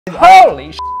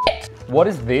Holy shit! What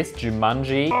is this,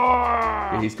 Jumanji?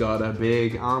 He's got a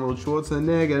big Arnold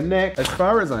Schwarzenegger neck. As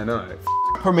far as I know,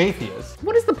 Prometheus.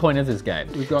 What is the point of this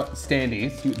game? We've got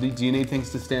standees. Do you need things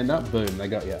to stand up? Boom, they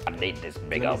got you. I need this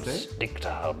big old stick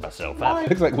to hold myself up.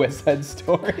 Looks like West Side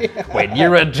Story. When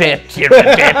you're a jet for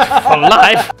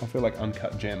life. I feel like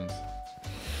Uncut Gems.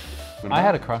 I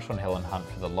had a crush on Helen Hunt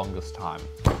for the longest time.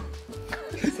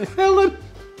 Helen!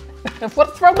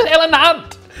 What's wrong with Helen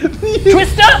Hunt?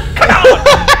 Twister, come on!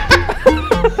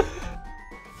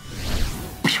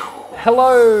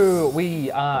 Hello,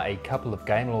 we are a couple of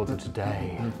Gamelords, and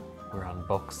today we're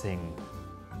unboxing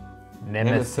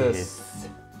Nemesis.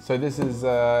 So this is,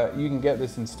 you can get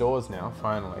this in stores now,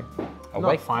 finally.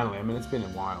 Not finally, I mean it's been a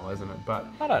while, hasn't it? But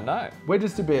I don't know. We're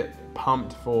just a bit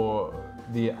pumped for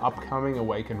the upcoming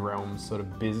Awakened Realms sort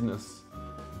of business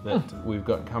that we've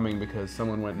got coming because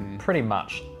someone went and... Pretty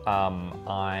much,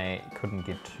 I couldn't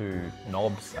give two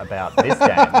knobs about this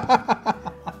game.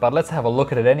 But let's have a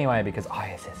look at it anyway because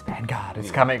ISS Vanguard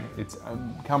is coming. It's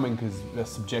coming because a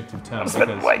subjective term. I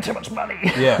spent way too much money.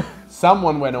 Yeah,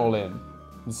 someone went all in.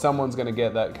 And someone's going to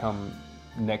get that come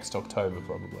next October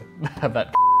probably. Have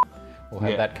that. We'll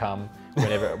have that come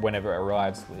whenever it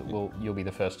arrives. You'll be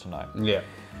the first to know. Yeah.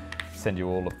 Send you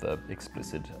all of the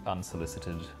explicit,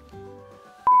 unsolicited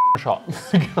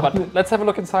shots. But let's have a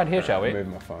look inside here, shall we? Move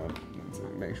my phone.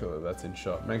 Make sure that that's in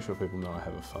shot. Make sure people know I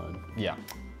have a phone. Yeah.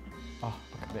 Oh,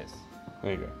 look at this.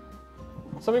 There you go.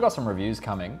 So we've got some reviews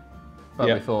coming,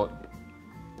 but we thought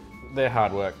they're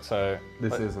hard work, so...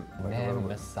 This isn't.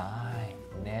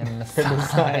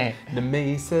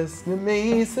 Nemesis.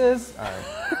 Nemesis.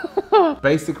 Alright.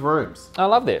 Basic rooms. I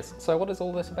love this. So what is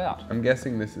all this about? I'm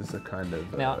guessing this is a kind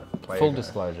of now, full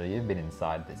disclosure, you've been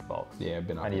inside this box. Yeah, I've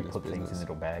been up and in you put things in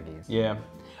little baggies. Yeah.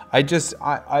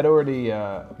 I'd already...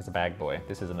 It's a bag boy.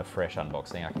 This isn't a fresh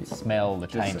unboxing. I can smell the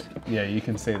taint. Yeah, you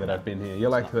can see that I've been here. You're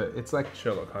like it's like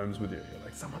Sherlock Holmes with you. You're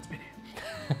like, someone's been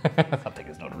here. Something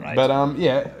is not right. But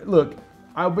yeah, look,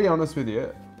 I'll be honest with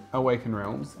you. Awakened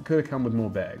Realms could have come with more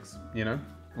bags, you know?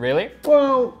 Really?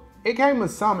 Well, it came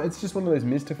with some. It's just one of those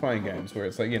mystifying games where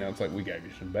it's like, you know, it's like we gave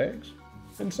you some bags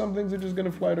and some things are just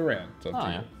going to float around. So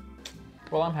yeah.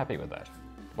 Well, I'm happy with that.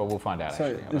 Well, we'll find out. So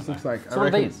actually. this looks like, so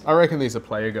I reckon these are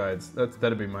player guides.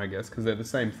 That'd be my guess because they're the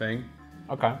same thing.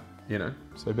 Okay. You know,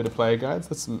 so a bit of player guides.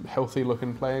 That's some healthy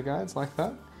looking player guides like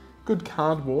that. Good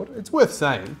cardboard. It's worth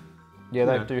saying. Yeah,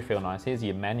 they do feel nice. Here's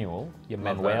your manual, your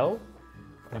manual.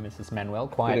 Nemesis manual.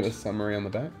 Quite. Bit of a summary on the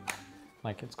back.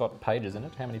 Like it's got pages in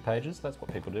it. How many pages? That's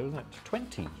what people do, isn't it?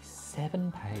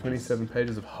 27 pages. 27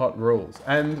 pages of hot rules.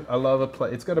 And I love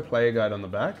it's got a player guide on the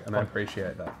back and I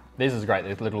appreciate that. This is great.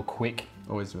 There's a little quick.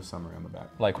 Always do a summary on the back.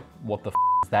 Like, what the f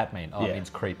does that mean? Oh, it means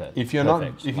creeper. If you're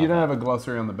if you don't have a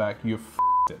glossary on the back, you're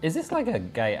f***ed it. Is this like a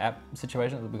gay app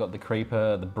situation? We've got the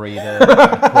creeper, the breeder,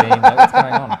 the queen. Like, what's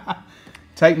going on?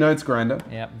 Take notes, Grinder.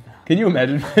 Yep. Can you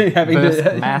imagine having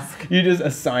to mask? You just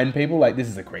assign people like this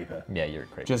is a creeper. Yeah, you're a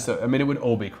creeper. Just I mean, it would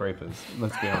all be creepers.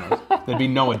 Let's be honest. There'd be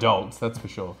no adults, that's for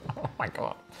sure. Oh my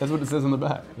god. That's what it says on the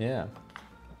back. Yeah.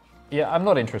 Yeah, I'm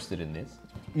not interested in this.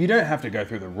 You don't have to go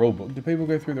through the rule book. Do people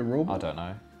go through the rule book? I don't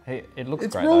know. Hey, it looks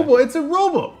great. It's a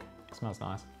rule book. It smells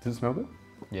nice. Does it smell good?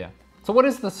 Yeah. So what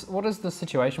is this? What is the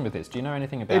situation with this? Do you know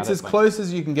anything about it? It's as close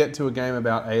as you can get to a game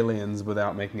about aliens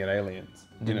without making it aliens.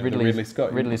 You know, Ridley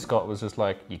Scott. Ridley Scott was just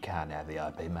like, you can't have the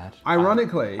IP, Matt.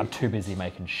 Ironically, I'm too busy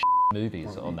making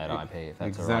movies on that IP. If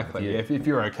that's exactly. All right with you. If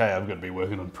you're okay, I'm going to be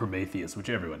working on Prometheus,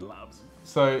 which everyone loves.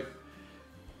 So,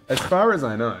 as far as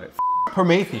I know,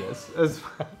 Prometheus.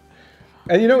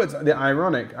 And you know what's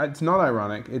ironic? It's not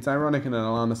ironic. It's ironic in an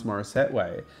Alanis Morissette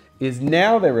way. Is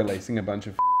now they're releasing a bunch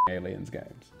of aliens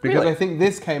games because really? I think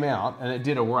this came out and it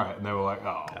did alright, and they were like,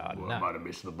 oh, no. I might have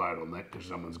missed the boat on that because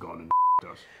someone's gone and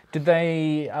us. Did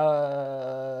they?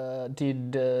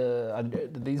 Did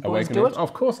these boys do it?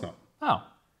 Of course not. Oh.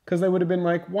 Because they would have been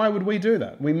like, why would we do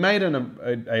that? We made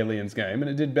an aliens game and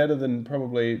it did better than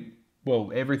probably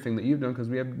everything that you've done because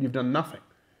you've done nothing.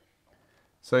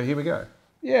 So here we go.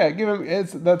 Yeah, give him.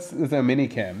 That's our mini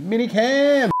cam. Mini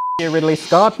cam. You Ridley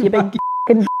Scott, you big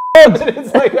f***ing.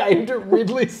 It's like aimed at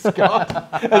Ridley Scott,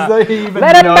 as though he even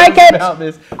Let him knows make it. about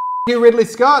this. You Ridley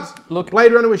Scott. Look,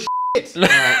 Blade Runner was shit.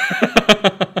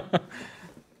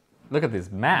 Look at this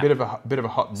map. Bit of a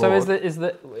hot board. So is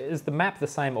the map the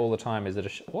same all the time? Is it a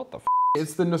what the? F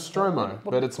It's the Nostromo,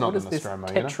 but it's not the Nostromo.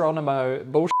 What is this Tetronimo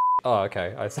bullshit? Oh,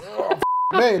 okay. I see.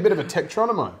 Man, a bit of a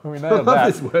Tektronimo. We I nailed love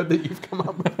that. this word that you've come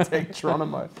up with,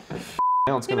 Tektronimo.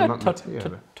 Now it's going to knock my tea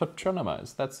over.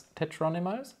 Tetronimos. That's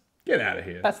tetronimos? Get out of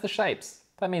here. That's the shapes.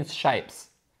 That means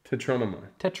shapes. Tetronimo.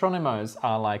 Tetronimos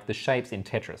are like the shapes in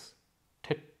Tetris.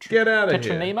 Get out of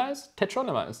here.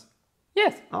 Tetronymos?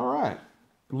 Yes. All right.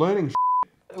 Learning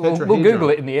We'll Google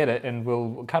it in the edit and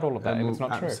we'll cut all of that if it's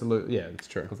not true. Absolutely, yeah, it's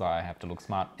true. Because I have to look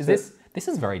smart. This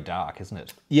is very dark, isn't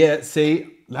it? Yeah, see,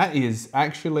 that is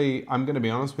actually, I'm going to be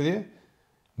honest with you,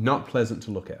 not pleasant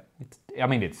to look at. It's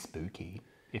spooky.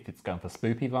 If it's going for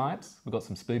spoopy vibes, we've got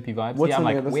some spoopy vibes. What's yeah, I'm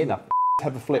on like, the where the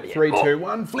have a flip? 3, 2,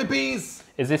 1, flippies!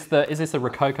 Is this a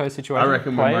Rococo situation? I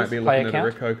reckon we might be looking at a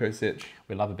Rococo sitch.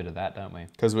 We love a bit of that, don't we?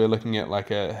 Because we're looking at like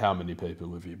how many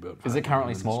people have you built? Is it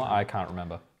currently smaller? I can't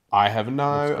remember. I have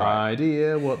no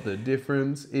idea what the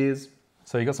difference is.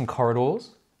 So you got some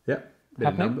corridors. Yep. Bit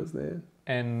of numbers there.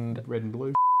 And red and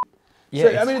blue.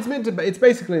 Yeah, so, I mean, it's meant to be, it's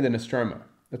basically the Nostromo.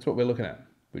 That's what we're looking at.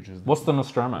 Which is what's the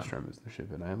Nostromo? Nostromo's the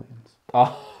ship of aliens.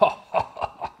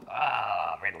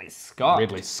 Ridley Scott.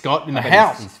 Ridley Scott in the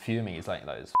house. He's fuming. He's like,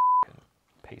 those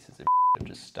pieces of have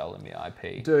just stolen the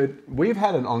IP. Dude, we've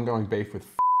had an ongoing beef with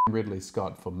Ridley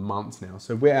Scott for months now.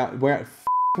 So we're at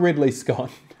Ridley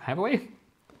Scott. Have we?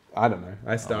 I don't know.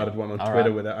 I started one on Twitter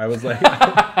right. with it. I was like,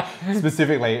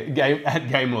 specifically at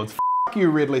Gamelords, you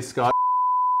Ridley Scott.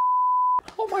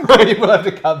 Oh my God. We'll have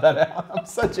to cut that out. I'm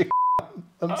such a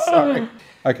I'm sorry.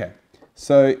 Okay,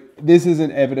 so this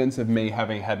isn't evidence of me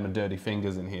having had my dirty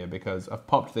fingers in here because I've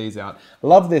popped these out.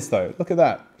 Love this though. Look at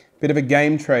that. Bit of a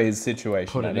game trays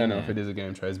situation. I don't know if it is a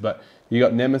game trays, but you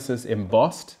got Nemesis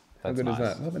embossed. How good is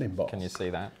that? Love an emboss. Can you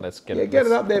see that? Let's get it. Get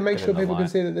it up there. Make sure people can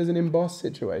see that there's an emboss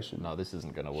situation. No, this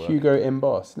isn't going to work. Hugo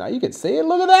emboss. Now you can see it.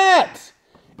 Look at that.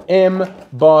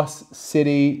 Emboss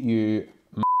City, you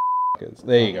m***ers.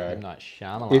 There you go. M. Night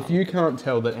Shyamalan. If you can't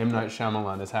tell that M. Night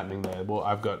Shyamalan is happening there,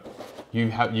 well,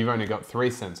 you've only got 3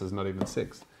 senses, not even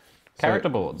 6. Character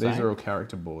boards. These are all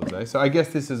character boards, eh? So I guess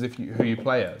this is who you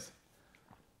play as.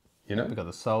 You know, we've got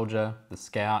the soldier, the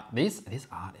scout. This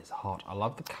art is hot. I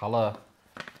love the color.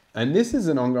 And this is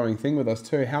an ongoing thing with us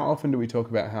too. How often do we talk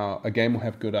about how a game will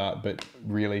have good art but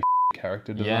really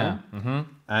character design? Yeah. Mm-hmm.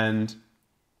 And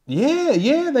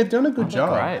yeah, they've done a good job.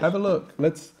 Great. Have a look.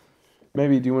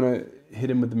 Maybe do you want to hit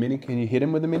him with the mini? Can you hit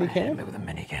him with the mini cam? Hit him with a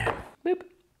mini cam. Boop.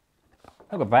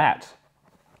 Look at that.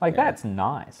 That's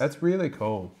nice. That's really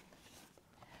cool.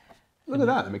 Look at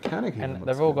that, the mechanic. And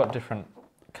they've all got different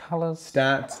colors,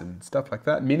 stats and stuff like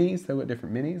that. Minis, they've got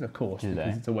different minis, of course,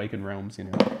 because it's Awakened Realms, you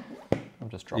know. I'm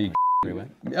just dropping everywhere.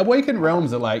 Awakened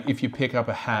Realms are like, if you pick up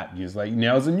a hat, you're like,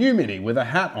 now's a new mini with a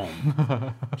hat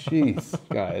on. Jeez,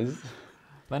 guys.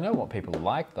 They know what people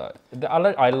like, though.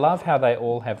 I love how they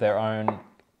all have their own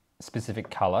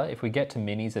specific color. If we get to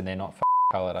minis and they're not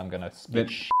colored, I'm going to spit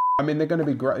I mean, they're going to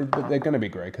be great, but they're going to be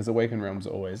great because Awakened Realms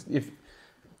are always,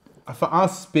 for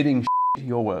us spitting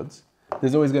your words,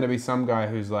 there's always going to be some guy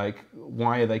who's like,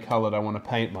 why are they colored? I want to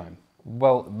paint mine.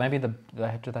 Well, maybe do they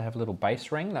have a little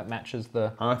base ring that matches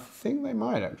the... I think they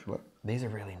might, actually. These are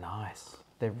really nice.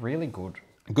 They're really good.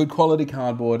 Good quality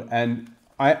cardboard, and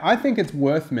I think it's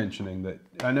worth mentioning that,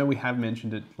 I know we have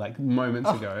mentioned it like moments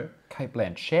ago. Kate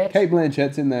Blanchett. Kate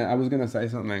Blanchett's in there. I was going to say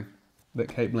something, that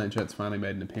Kate Blanchett's finally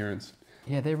made an appearance.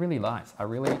 Yeah, they're really nice. I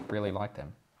really, really like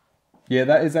them. Yeah,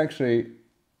 that's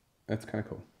kind of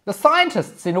cool. The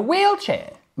scientist's in a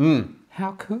wheelchair.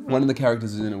 How cool. One of the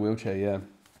characters is in a wheelchair, yeah.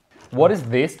 What is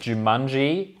this?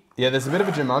 Jumanji? Yeah, there's a bit of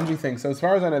a Jumanji thing. So as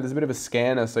far as I know, there's a bit of a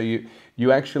scanner. So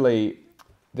you actually,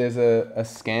 there's a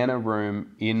scanner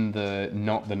room in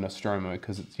not the Nostromo,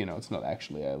 because it's not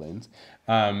actually aliens,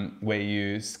 where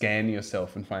you scan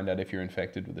yourself and find out if you're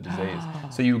infected with the disease.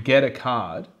 So you get a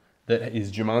card that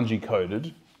is Jumanji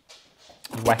coded.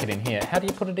 You whack it in here. How do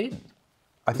you put it in?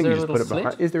 I think you just put it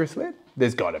behind. Is there a slit?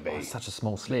 There's got to be. It's such a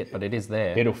small slit, but it is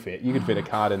there. It'll fit. You could fit a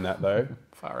card in that though.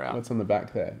 Far out. What's on the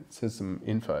back there? It says some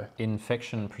info.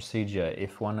 Infection procedure.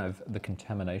 If one of the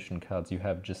contamination cards you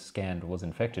have just scanned was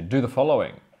infected, do the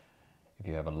following. If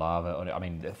you have a larva,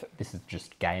 this is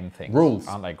just game things. Rules.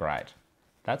 Aren't they great?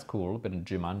 That's cool. A bit of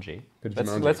Jumanji.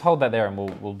 Jumanji. Let's hold that there and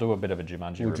we'll do a bit of a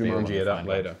Jumanji reveal. We'll Jumanji it up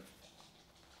later.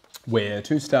 Where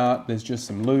to start, there's just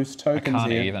some loose tokens I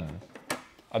can't here. even.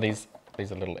 Are these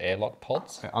are little airlock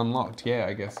pods? They're unlocked, yeah,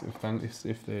 I guess.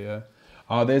 If they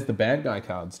oh, there's the bad guy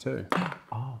cards too.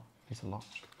 Oh, these are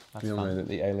locked. That's You'll fun. know that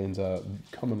the aliens are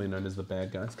commonly known as the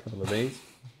bad guys. A couple of these.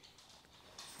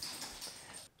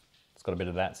 It's got a bit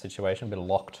of that situation, a bit of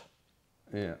locked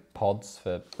pods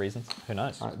for reasons. Who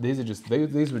knows? These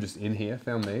were just in here.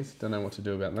 Found these. Don't know what to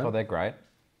do about them. Oh, they're great.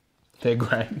 They're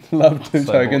great. Love two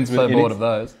tokens with so bored of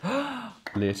those.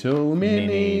 Little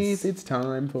minis. It's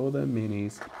time for the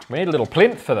minis. We need a little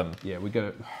plinth for them. Yeah, we got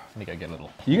to. Let me go get a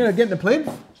little. You gonna get the plinth?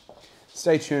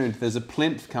 Stay tuned. There's a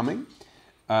plinth coming.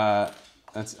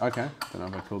 That's okay. Don't know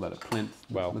if I call that a plinth.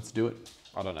 Well, let's do it.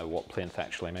 I don't know what plinth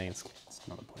actually means. It's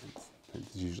not a plinth.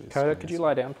 It's usually Coda, could you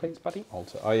lie down, please, buddy?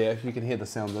 alter. Oh yeah, if you can hear the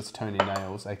sound, that's Tony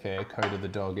Nails, aka Coda the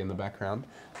dog in the background.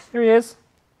 Here he is.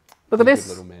 Look at Good this.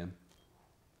 little man.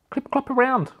 Clip clop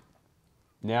around.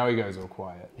 Now he goes all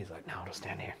quiet. He's like, no, I'll just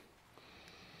stand here.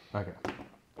 Okay.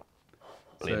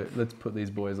 Brilliant. So let's put these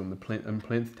boys on the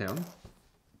plinth down.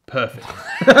 Perfect.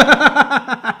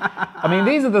 I mean,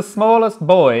 these are the smallest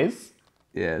boys.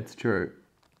 Yeah, it's true.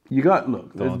 You got,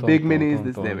 look, there's big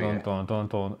minis, there we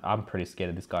go. I'm pretty scared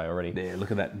of this guy already. There, look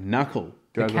at that knuckle.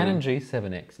 The Canon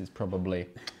G7X is probably...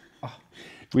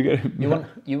 We got You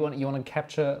want to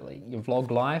capture your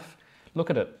vlog life? Look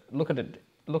at it. Look at it.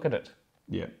 Look at it.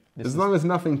 Yeah. As long as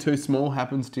nothing too small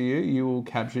happens to you, you will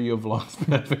capture your vlogs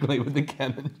perfectly with the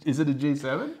Canon. Is it a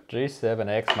G7?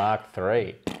 G7X Mark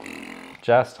III.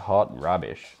 Just hot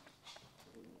rubbish.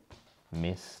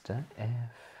 Mr. F.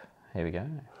 Here we go.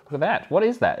 Look at that. What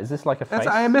is that? Is this like a face?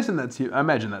 I imagine that's you. I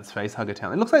imagine that's face hugger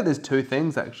talent. It looks like there's two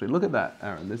things actually. Look at that,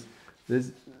 Aaron.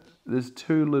 There's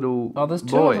two little there's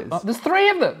two boys. of them. Oh, there's three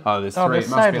of them. Oh, there's three. It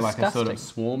must be like a sort of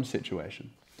swarm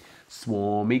situation.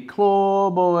 Swarmy claw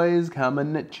boys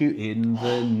coming at you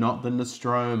in not the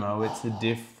Nostromo. It's a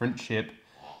different ship.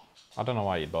 I don't know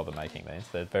why you'd bother making these.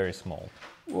 They're very small.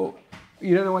 Well,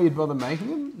 you don't know why you'd bother making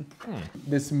them?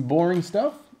 There's some boring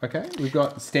stuff. Okay, we've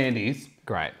got standees.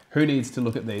 Great. Who needs to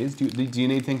look at these? Do you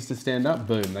need things to stand up?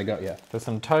 Boom, they got you. There's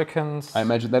some tokens. I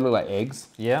imagine they look like eggs.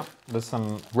 Yeah. There's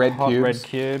some Red hot cubes. red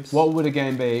cubes. What would a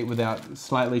game be without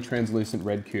slightly translucent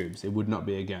red cubes? It would not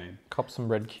be a game. Cop some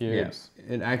red cubes.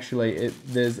 Yeah. And actually,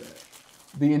 there's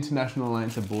the International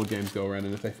Alliance of Board Games go around,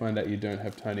 and if they find out you don't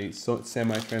have tiny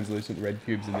semi-translucent red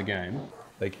cubes in the game,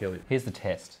 they kill you. Here's the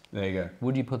test. There you go.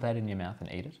 Would you put that in your mouth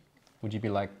and eat it? Would you be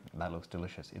like, that looks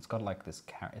delicious? It's got like this,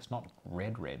 it's not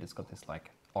red, it's got this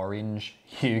like orange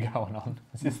hue going on.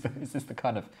 Is this the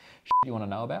kind of shit you want to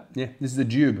know about? Yeah, this is a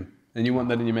jube, and you want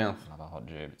that in your mouth. Another hot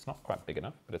jube. It's not quite big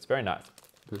enough, but it's very nice.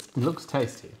 It looks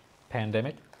tasty.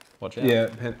 Pandemic. Watch out. Yeah.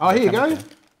 Oh, here you go.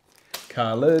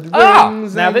 Coloured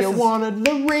rings, now and this you is... wanted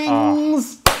the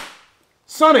rings.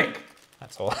 Sonic.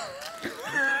 That's all.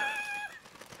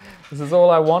 This is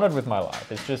all I wanted with my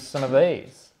life. It's just some of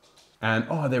these. And,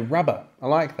 oh, they're rubber. I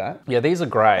like that. Yeah, these are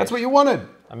great. That's what you wanted.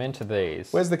 I'm into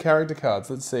these. Where's the character cards?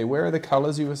 Let's see. Where are the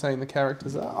colours you were saying the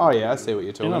characters are? Oh, yeah, I see what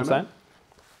you're talking about. You know what I'm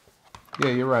saying?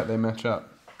 Yeah, you're right. They match up.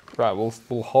 Right, we'll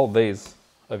hold these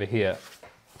over here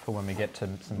for when we get to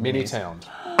some Mini minis. Towns.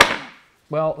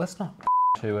 Well, let's not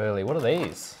too early. What are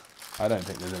these? I don't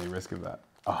think there's any risk of that.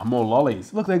 Oh, more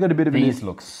lollies. Look, they got a bit of These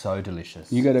look so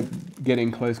delicious. You got to get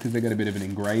in close because they got a bit of an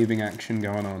engraving action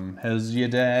going on. Has your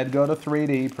dad got a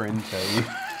 3D printer?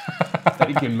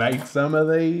 They can make some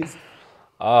of these.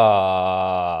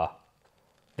 Ah,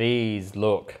 these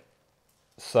look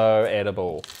so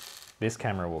edible. This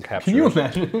camera will capture Can you it.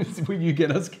 imagine when you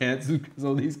get us cancelled because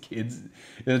all these kids,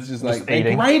 it's just like, eating.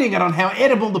 they're grading it on how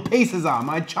edible the pieces are.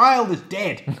 My child is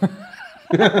dead.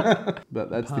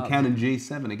 But that's the Canon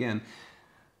G7 again.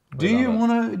 Do you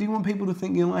want people to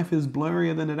think your life is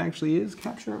blurrier than it actually is?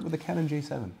 Capture it with a Canon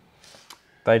G7.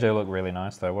 They do look really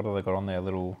nice though. What have they got on their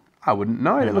little... I wouldn't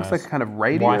know. It looks like a kind of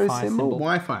radio Wi-Fi symbol.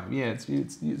 Wi-Fi, yeah.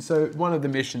 So one of the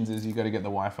missions is you got to get the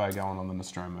Wi-Fi going on the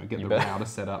Nostromo. Get the router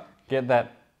set up. Get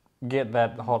that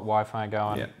hot Wi-Fi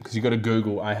going. Yeah, because you got to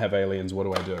Google, I have aliens, what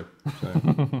do I do? So.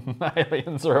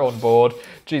 Aliens are on board.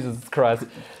 Jesus Christ,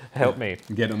 help me.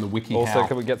 Get on the wiki. Also,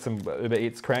 can we get some Uber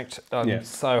Eats cranked? I'm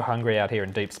so hungry out here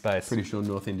in deep space. Pretty sure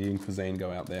North Indian cuisine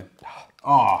go out there.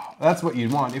 Oh, that's what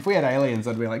you'd want. If we had aliens,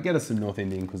 I'd be like, get us some North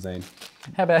Indian cuisine.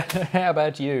 How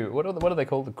about you? What are they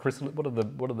called? What are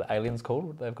the aliens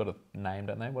called? They've got a name,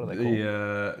 don't they? What are they called?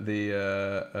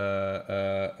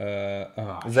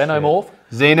 Xenomorph.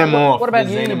 Xenomorph. What about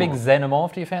you, you big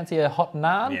xenomorph? Do you fancy a hot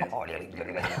naan? Yes.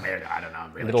 I don't know.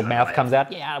 I'm really Little trying mouth to- comes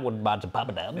out. Yeah, I wouldn't mind some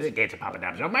papadums. Get some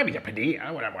papadums. Or maybe a padilla.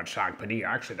 I want shark padilla.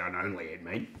 I actually don't only eat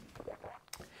meat.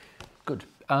 Good.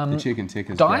 The chicken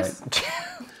tikka's Dice.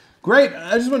 Great.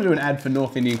 I just want to do an ad for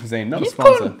North Indian cuisine, not a You've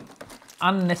sponsor. gone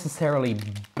unnecessarily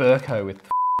burko with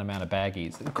the amount of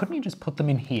baggies. Couldn't you just put them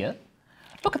in here?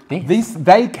 Look at this.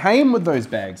 They came with those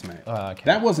bags, mate. Oh, okay.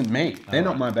 That wasn't me. They're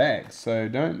not my bags. So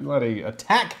don't bloody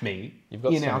attack me You've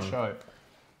got in our some- show.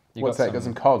 You What's that? Got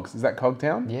some cogs. Is that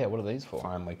Cogtown? Yeah, what are these for?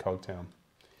 Finally, Cogtown.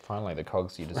 Finally, the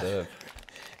cogs you deserve.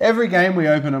 Every game we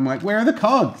open, I'm like, where are the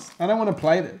cogs? I don't want to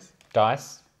play this.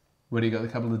 Dice. What do you got? A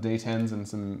couple of D10s and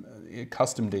some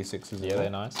custom D6s. as Yeah, well. they're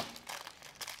nice.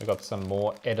 We've got some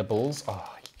more edibles.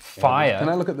 Oh, fire. Can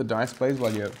I look at the dice, please,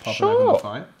 while you're popping Sure. open the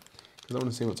fire? Because I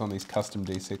want to see what's on these custom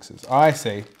D6s. I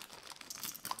see.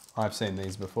 I've seen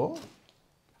these before.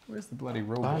 Where's the bloody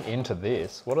rule? I'm into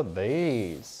this. What are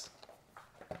these?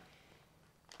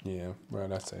 Yeah,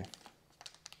 right, I see.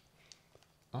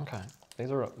 Okay,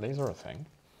 these are a thing.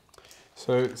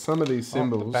 So some of these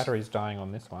symbols... Oh, the battery's dying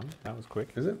on this one. That was quick.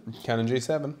 Is it? Canon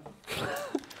G7.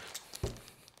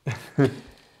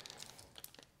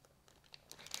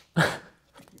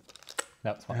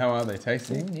 That's fine. How are they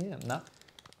tasting? Yeah, no.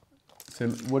 So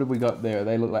what have we got there?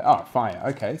 They look like, oh, fire.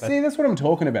 Okay. See, that's what I'm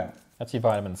talking about. That's your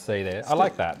vitamin C there. I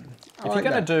like that. If you're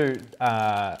going to do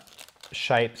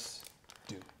shapes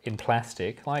in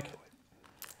plastic, like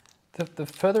the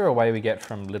further away we get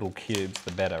from little cubes,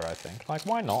 the better, I think. Like,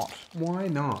 why not? Why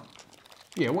not?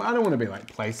 Yeah, well, I don't want to be like,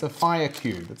 place a fire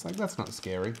cube. It's like, that's not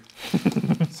scary.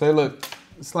 So look,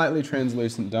 slightly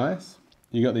translucent dice.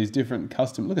 You got these different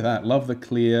custom, look at that. Love the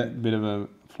clear bit of a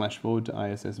flash forward to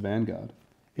ISS Vanguard.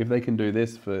 If they can do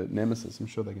this for Nemesis, I'm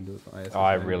sure they can do it for ISS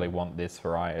I Vanguard. really want this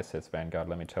for ISS Vanguard,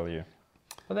 let me tell you.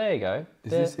 Well, there you go.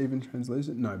 Is this even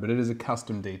translucent? No, but it is a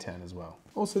custom D10 as well.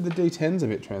 Also, the D10's a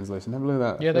bit translucent. Have a look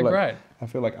at that. Yeah, they're great. I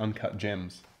feel like uncut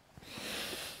gems.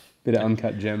 Bit of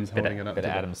uncut gems holding it up. Bit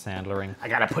of Adam Sandlering. I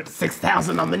gotta put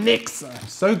 6,000 on the Knicks. I'm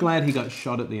so glad he got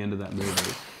shot at the end of that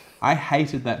movie. I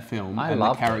hated that film and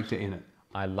the character in it.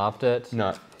 I loved it.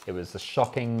 No. It was a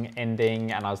shocking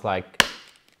ending, and I was like,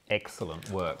 excellent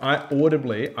work. I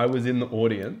was in the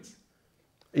audience,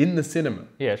 in the cinema,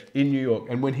 Yes. in New York,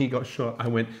 and when he got shot, I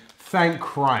went, thank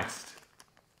Christ.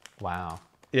 Wow.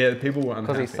 Yeah, people were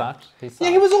unhappy. Because he sucked. He sucked. Yeah,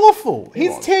 he was awful.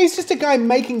 He's just a guy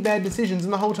making bad decisions,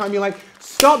 and the whole time you're like,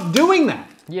 stop doing that.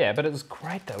 Yeah, but it was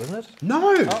great though, isn't it? No.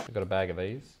 Oh, we've got a bag of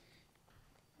these.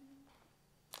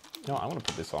 No, I want to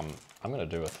put this on. I'm going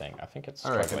to do a thing. I think it's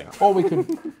struggling. Or we could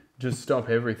just stop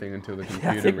everything until the computer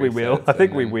I think we will. resets I think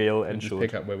and we then will and and just should.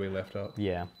 pick up where we left off.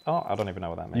 Yeah. Oh, I don't even know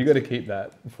what that means. You got to keep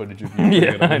that footage of you doing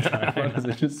it on the tripod as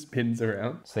it just spins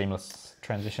around. Seamless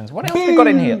transitions. What else we got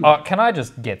in here? Oh, can I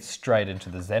just get straight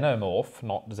into the Xenomorph,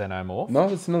 not Xenomorph? No,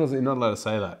 it's not. You're not allowed to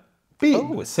say that.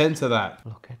 Big censor that.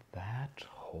 Look at that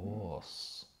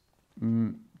horse.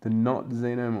 The not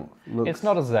xenomorph. Looks It's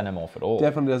not a Xenomorph at all.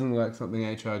 definitely doesn't look like something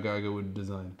H.R. Giger would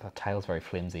design. The tail's very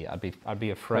flimsy. I'd be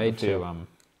afraid to.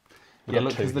 Yeah,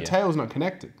 look, because the tail's not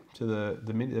connected to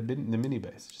the mini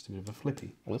base. It's just a bit of a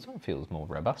flippy. Well, this one feels more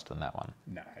robust than that one.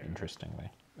 No. Interestingly.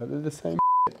 They're the same.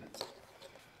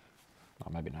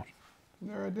 Oh, maybe not.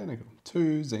 They're identical.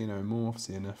 Two xenomorphs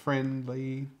in a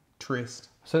friendly tryst.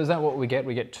 So is that what we get?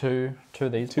 We get two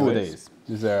of these. Two of boys? these.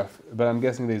 Is there? But I'm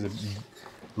guessing these are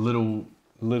little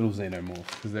xenomorphs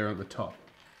because they're at the top.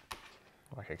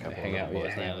 Like a They couple hang of out little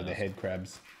with boys. the head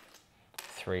crabs.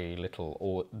 Three little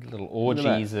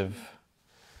orgies of.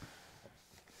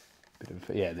 Bit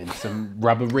of, yeah, then some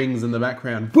rubber rings in the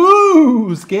background.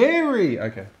 Boo! Scary.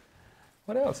 Okay.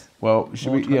 What else? Well, should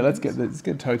More we? Yeah, let's tokens?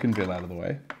 get Tokenville out of the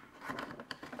way.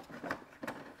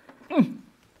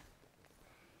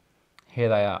 Here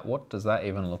they are. What does that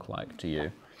even look like to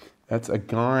you? That's a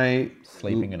guy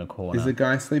Sleeping in a corner. Is a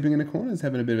guy sleeping in a corner? He's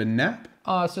having a bit of a nap.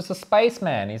 Oh, it's just a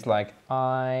spaceman. He's like,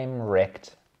 I'm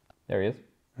wrecked. There he is.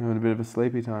 Having a bit of a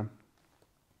sleepy time.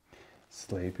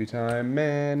 Sleepy time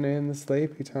man in the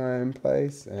sleepy time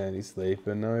place, and he's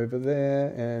sleeping over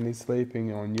there, and he's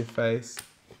sleeping on your face.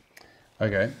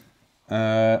 Okay,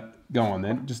 go on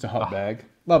then. Just a hot bag.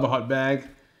 Love a hot bag.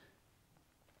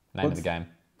 Name of the game.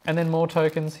 And then more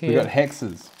tokens here. We got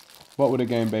hexes. What would a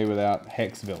game be without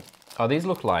Hexville? Oh, these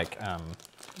look like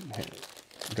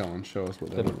Go on, show us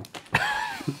what they look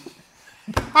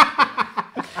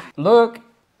like. Look,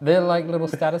 they're like little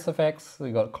status effects.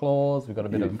 We've got claws. We've got a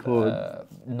bit of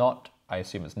not. I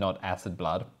assume it's not acid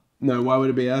blood. No, why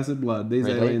would it be acid blood? These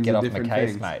Really? aliens Get are off my different case,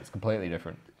 things. mate. It's completely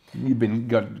different. You've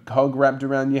got cog wrapped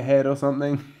around your head or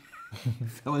something.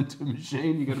 Fell into a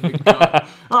machine. You got a big cog.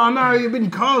 Oh no, you've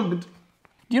been cogged.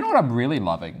 Do you know what I'm really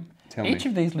loving? Tell Each me.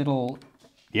 of these little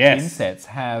Yes. insets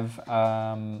have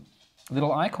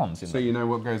little icons in So them. you know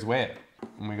what goes where.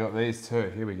 And we got these too.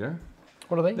 Here we go.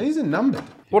 What are these? These are numbered.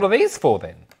 What are these for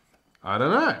then? I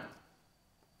don't know.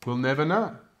 We'll never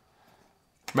know.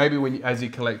 Maybe as you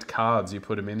collect cards, you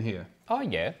put them in here. Oh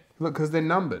yeah, Look, because they're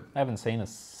numbered. I haven't seen a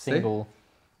single.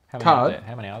 How many Card? are there?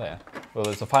 How many are there? Well,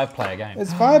 there's a 5-player game.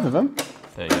 There's 5 of them.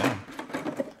 There you go.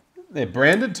 They're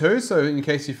branded too, so in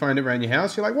case you find it around your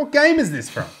house, you're like, what game is this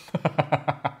from?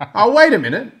 Oh, wait a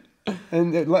minute.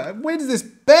 And where does this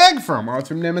bag from? Oh, it's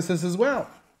from Nemesis as well.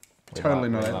 Totally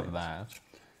not I aliens. love that.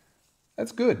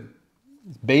 That's good.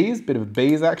 Bees, bit of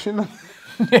bees action.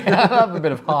 I love a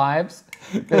bit of hives,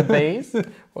 a bit of bees.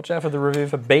 Watch out for the review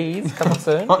for bees coming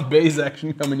soon. Hot bees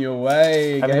action coming your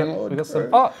way. Have Gamelord. we got some.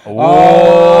 Oh.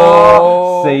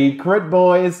 Oh. Secret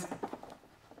boys.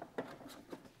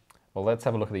 Well, let's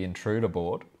have a look at the intruder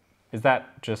board. Is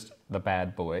that just the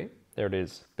bad boy? There it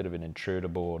is. Bit of an intruder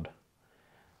board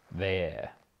there.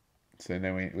 So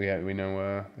then we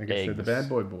know, I guess they're the bad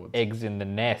boy boards. Eggs in the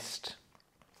nest.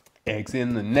 Eggs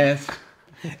in the nest.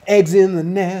 Eggs in the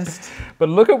nest. But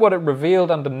look at what it revealed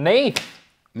underneath.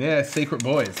 Yeah, secret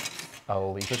boys.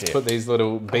 Holy Let's shit. put these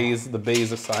little bees, the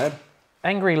bees aside.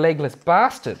 Angry legless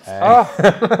bastards. Oh.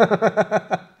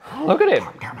 Look at him.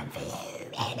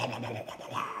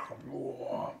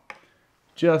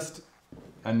 Just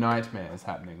a nightmare is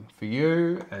happening for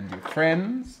you and your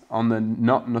friends on the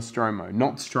not Nostromo.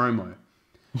 Not Stromo.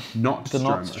 Not The Stromo.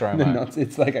 Nostromo. The not,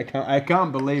 it's like I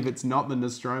can't believe it's not the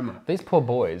Nostromo. These poor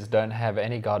boys don't have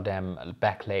any goddamn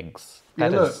back legs.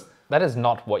 Yeah, That is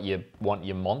not what you want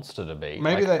your monster to be.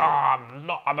 Maybe like, they.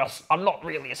 I'm not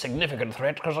really a significant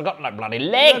threat because I got no bloody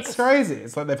legs. That's crazy.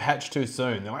 It's like they've hatched too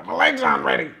soon. They're like, my legs aren't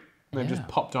ready. And they've just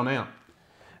popped on out.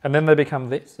 and then they become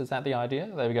this. Is that the idea?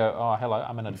 They go, oh, hello,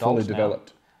 I'm an adult Fully now.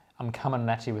 developed. I'm coming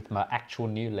at you with my actual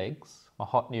new legs, my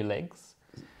hot new legs.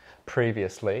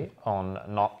 Previously on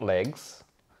not legs.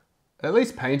 At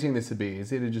least painting this would be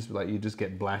easy to just like, you just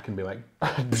get black and be like,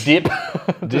 Dip.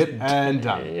 dip and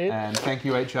done. dip. And thank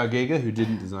you HR Giga who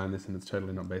didn't design this and it's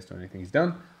totally not based on anything he's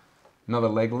done. Another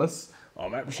legless.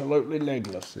 I'm absolutely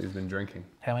legless. He's been drinking.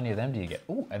 How many of them do you get?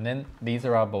 Ooh, and then these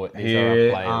are our boys. These Here are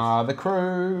our players. are the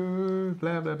crew.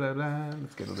 Blah, blah, blah, blah.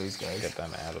 Let's get all these guys Get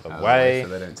them out of the out way. so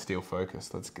they don't steal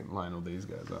focus. Let's line all these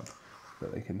guys up. So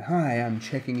they can, hi, I'm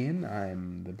checking in.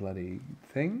 I'm the bloody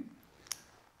thing.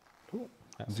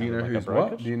 That Do you know sounded like a who's what?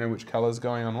 brokerage. Do you know which colour's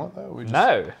going on what though? We just,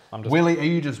 No, I'm just Are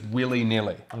you just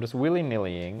willy-nilly?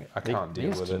 willy-nillying. I can't deal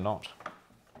These with do it. not.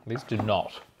 These do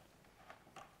not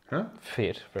Huh?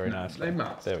 fit very No, nicely. they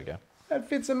must. There we go. That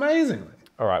fits amazingly.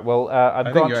 All right. Well,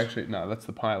 I think you actually, no, that's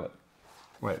the pilot.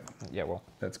 Wait, Yeah. Well.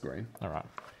 that's green. All right.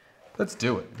 Let's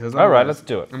do it. All right, let's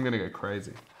do it. I'm going to go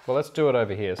crazy. Well, let's do it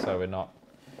over here so we're not.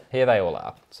 Here they all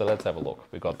are. So let's have a look.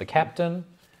 We've got the captain,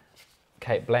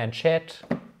 Kate Blanchett,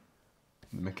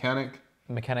 The mechanic,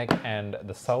 mechanic, and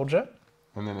the soldier.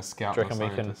 and then a scout Do or you reckon we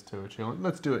can- scientist too. Chilling.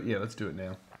 Let's do it. Yeah, let's do it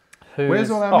now. Who's,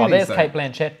 our oh, minis, there's though? Kate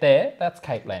Blanchett there. That's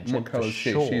Kate Blanchett. What colour for is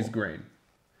she? sure. She's green.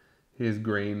 Here's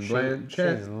green She's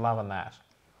Blanchett. loving that.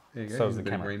 There you go. So Here's is a the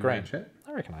bit of camera. green Green. Blanchett.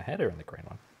 I reckon I had her in the green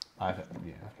one. Yeah,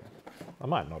 okay. I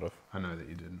might not have. I know that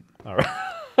you didn't. All right.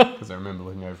 Because I remember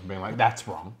looking over and being like, that's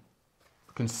wrong.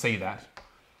 I can see that.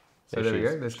 So Yeah, there we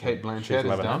she's- go. There's Kate she's Blanchett is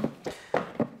loving done.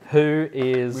 Who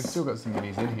is? We've still got some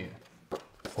minis in here.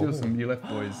 Still some, you left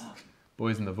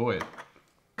boys in the void.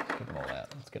 Get them all out.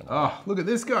 Let's get them all. Oh, look at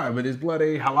this guy with his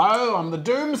bloody, hello, I'm the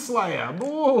Doomslayer.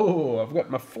 Oh, I've got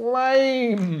my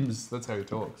flames. That's how he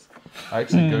talks. I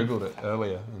actually Googled it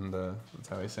earlier and that's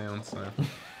how he sounds. So,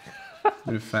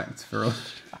 bit of facts for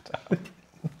us.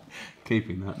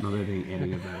 Keeping that, not editing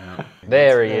any of that out.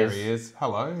 There he There is. he is.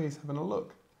 Hello, he's having a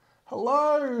look.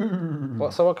 Hello.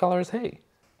 So what colour is he?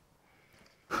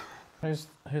 Who's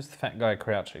the fat guy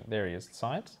crouching? There he is.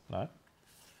 Science? No.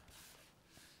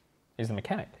 He's the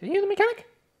mechanic. Are you the mechanic?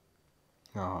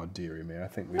 Oh, dearie me, I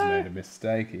think we've made a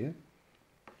mistake here.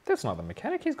 That's not the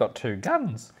mechanic. He's got two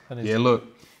guns. And he's- Yeah, look,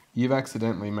 you've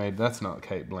accidentally made, that's not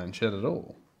Kate Blanchett at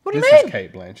all. What do you This mean? is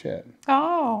Kate Blanchett,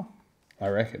 Oh. I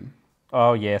reckon.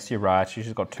 Oh yes, you're right.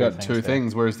 She's got two. Got things two there.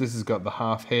 things, whereas this has got the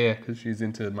half hair because she's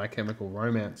into My Chemical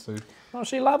Romance. So Oh,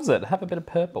 she loves it. Have a bit of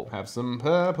purple. have some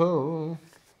purple.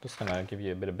 Just gonna give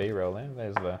you a bit of B-roll there.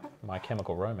 There's the My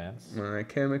Chemical Romance. My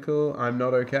Chemical, I'm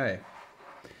Not Okay.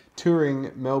 Touring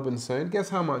Melbourne soon. Guess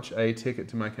how much a ticket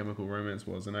to My Chemical Romance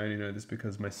was? And I only know this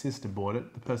because my sister bought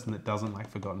it. The person that doesn't like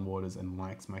Forgotten Waters and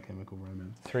likes My Chemical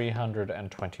Romance.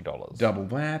 $320. Double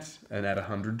that and add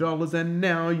 $100, and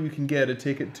now you can get a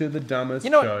ticket to the dumbest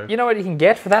show. You know what you can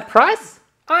get for that price?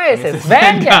 ISS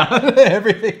Vanguard.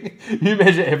 Everything. You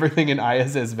measure everything in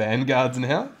ISS Vanguards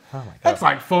now? Oh my god. That's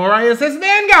like 4 ISS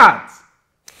Vanguards.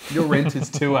 Your rent is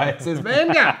 2 ISS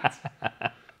Vanguards.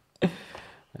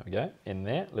 There we go. In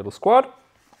there, little squad.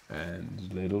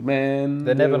 And little man.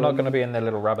 They're never not going to be in their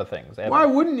little rubber things. Ever. Why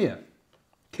wouldn't you?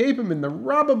 Keep them in the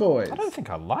rubber boys. I don't think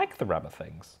I like the rubber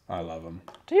things. I love them.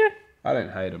 Do you? I don't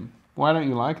hate them. Why don't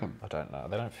you like them? I don't know.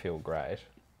 They don't feel great.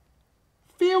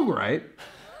 Feel great.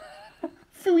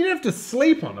 You don't have to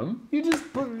sleep on them. You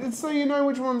just put it's so you know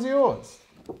which one's yours.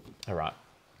 All right.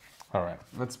 All right,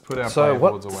 let's put our So player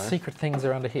what boards away. secret things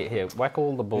are under here? Here, whack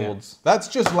all the Yeah. boards. That's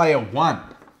just layer 1.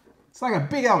 It's like a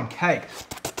big old cake.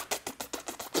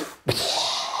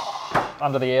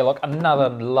 Under the airlock, another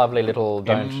lovely little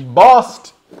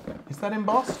Embossed. Is that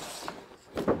embossed?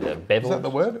 beveled. Is that the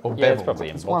word? Or Yeah, it's beveled? probably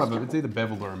It's one of embossed. them. It's either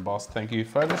beveled or embossed. Thank you,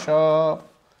 Photoshop.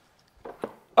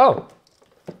 Oh,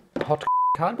 hot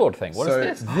cardboard thing. What is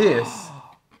so this? this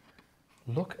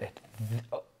Look at.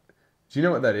 Do you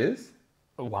know what that is?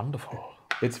 Wonderful.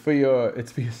 It's for your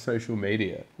social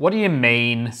media. What do you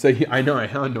mean? So I know,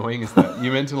 how annoying is that?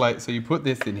 You meant to like, so you put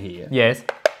this in here. Yes.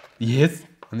 Yes.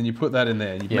 And then you put that in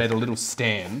there and you've Yes. made a little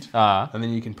stand. And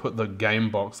then you can put the game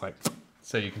box like,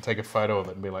 so you can take a photo of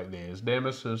it and be like, there's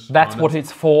Nemesis. That's what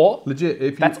it's for? Legit.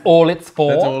 If you, That's all it's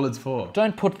for? That's all it's for.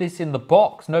 Don't put this in the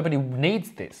box. Nobody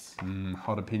needs this.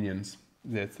 Hot opinions.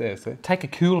 Yeah, it's there, see? Take a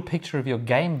cool picture of your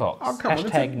game box. Oh, come on, it's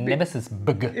a Hashtag bit- Nemesis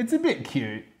bug. It's a bit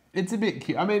cute. It's a bit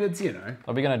cute. I mean, it's, you know.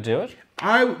 Are we going to do it?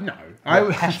 I would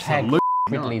Hashtag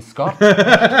Ridley Scott.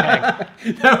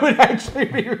 That would actually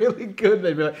be really good.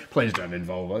 They'd be like, please don't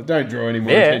involve us. Don't draw any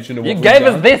more attention to what you we've gave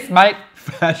done. us this, mate.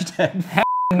 Hashtag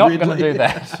Not Ridley. going to do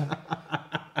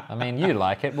that. I mean, you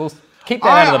like it. We'll keep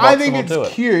that out of the box I think and we'll do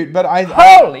it's it. cute, but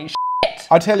Holy shit!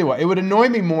 I'll tell you what, it would annoy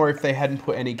me more if they hadn't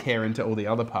put any care into all the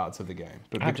other parts of the game.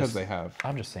 But because they have.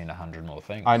 I've just seen 100 more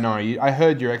things. I know, I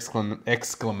heard your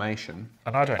exclamation.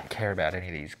 And I don't care about any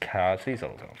of these cards. These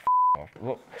are all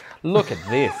off. Look at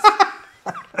this.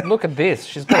 Look at this.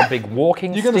 She's got a big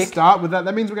walking You're stick. going to start with that?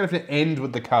 That means we're going to have to end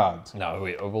with the cards. No,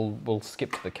 we'll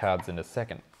skip to the cards in a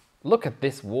second. Look at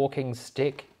this walking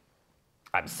stick.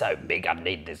 I'm so big, I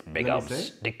need this big Let me old see.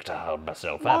 stick to hold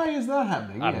myself Why up. is that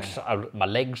happening? My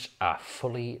legs are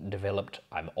fully developed.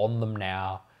 I'm on them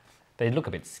now. They look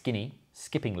a bit skinny.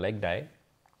 Skipping leg day.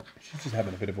 She's just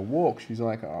having a bit of a walk. She's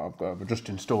like, oh, I've just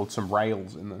installed some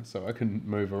rails in there so I can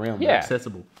move around. Yeah. They're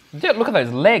accessible. Yeah, look at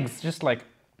those legs. Just like,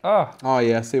 oh, Oh,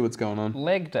 yeah, I see what's going on.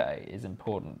 leg day is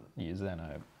important.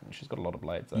 Zeno. She's got a lot of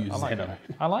blades. Though. Zeno.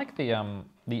 I like the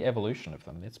evolution of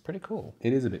them. It's pretty cool.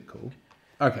 It is a bit cool.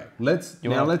 Okay, let's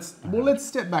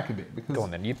step back a bit because. Go on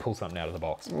then. You pull something out of the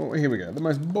box. Well, here we go. The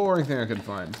most boring thing I could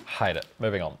find. Hate it.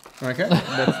 Moving on. Okay,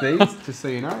 that's these. Just so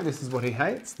you know, this is what he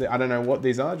hates. I don't know what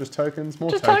these are. Just tokens.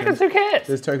 More Just tokens. tokens. Who cares?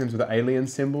 There's tokens with alien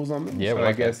symbols on them. Yeah, so we I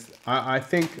like that. guess I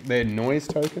think they're noise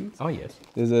tokens. Oh yes.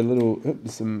 There's a little,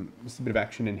 there's a bit of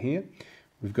action in here.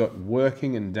 We've got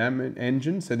working and damage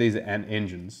engines. So these are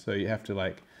engines. So you have to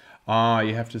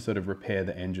you have to sort of repair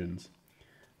the engines.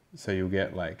 So you'll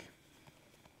get like.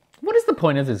 What is the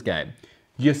point of this game?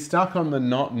 You're stuck on the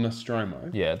Not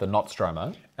Nostromo. Yeah, the not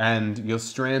Stromo. And you're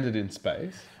stranded in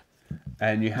space.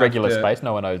 And you have Regular to, space.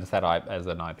 No one owns that as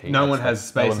an IP. No one has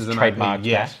space as an IP trademarked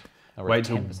yet. that. Wait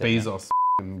till 10%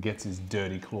 Bezos gets his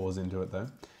dirty claws into it though.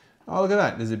 Oh, look at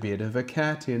that. There's a bit of a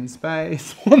cat in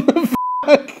space. What the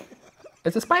fuck?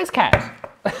 It's a space cat.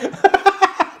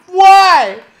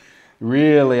 Why?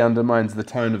 Really undermines the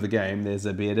tone of the game. There's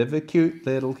a bit of a cute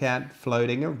little cat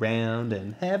floating around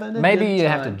and having a Maybe good you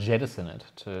have to time. jettison it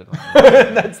to.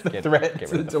 That's the Get- threat. get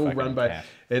rid of It's the all fucking run by. cat.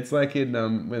 It's like in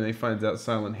when they find out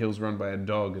Silent Hill's run by a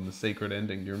dog in the secret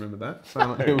ending. Do you remember that?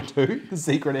 Silent Hill 2, the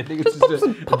secret ending. It's just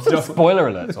a dog.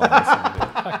 Spoiler alerts on this.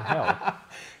 Fucking hell.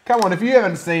 Come on, if you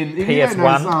haven't seen, if you don't know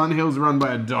PS1. Silent Hill's run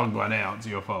by a dog by now, it's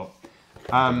your fault.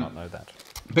 I did not know that.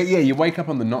 But yeah, you wake up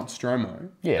on the Nostromo,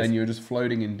 Yes. and you're just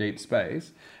floating in deep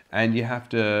space, and you have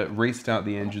to restart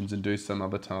the engines and do some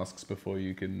other tasks before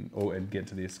you can, and get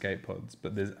to the escape pods.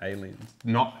 But there's aliens,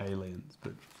 not aliens,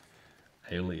 but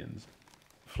aliens.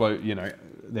 Float,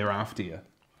 they're after you.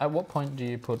 At what point do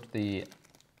you put the?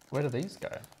 Where do these go?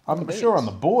 I'm sure on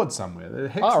the board somewhere. They're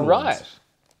hex Oh lords. right.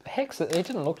 Hex. It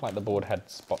didn't look like the board had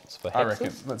spots for hexes. I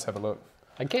reckon. Let's have a look.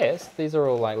 I guess these are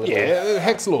all like little. Yeah, they're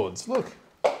hex lords. Look.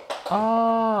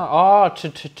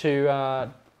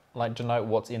 To like denote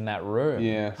what's in that room.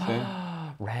 Yeah.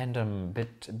 See. Random,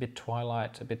 a bit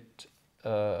Twilight, a bit.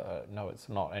 No, it's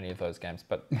not any of those games.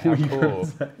 But how cool.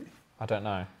 I don't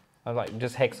know. I like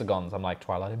just hexagons. I'm like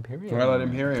Twilight Imperium. Twilight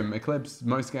Imperium, Eclipse,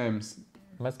 most games.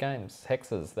 Most games,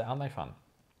 hexes. Aren't they fun?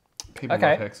 People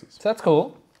Okay, love hexes. so that's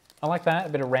cool. I like that. A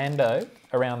bit of rando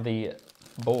around the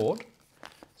board.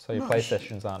 So your play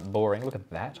sessions aren't boring. Look at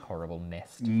that horrible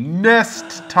nest.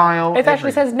 Nest tile. It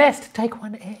actually says nest. Take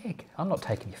one egg. I'm not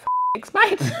taking your eggs,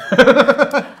 mate.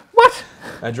 What?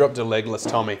 I dropped a legless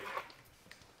Tommy.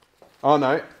 Oh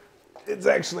no, it's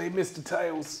actually Mr.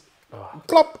 Tails.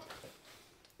 Plop.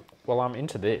 Well, I'm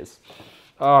into this.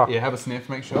 Oh, Yeah, have a sniff,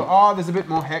 make sure. Oh, there's a bit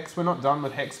more hex. We're not done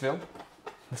with Hexville.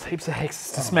 there's heaps of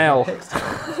hexes to smell.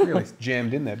 It's really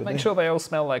jammed in there. But Make sure they all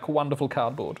smell like wonderful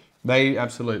cardboard. they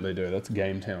absolutely do. That's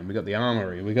Game Town. We got the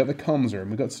armory. We got the comms room.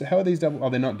 We got. How are these double? Oh,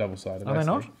 they're not double sided. Are they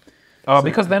not? Oh,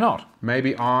 because they're not.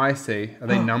 Maybe I see. Are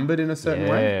they numbered in a certain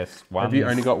way? Yes. Have you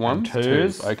only got ones? and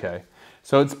twos. Okay.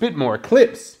 So it's a bit more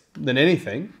Eclipse than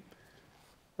anything.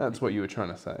 That's what you were trying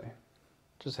to say.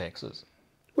 Just hexes.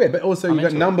 Yeah, but also you've got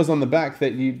into it. numbers on the back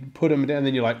that you put them down, and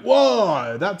then you're like,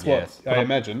 whoa, that's Yes. what I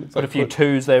imagine. It's Put like a few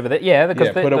twos over there. Yeah, because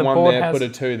put a the one board there, has put a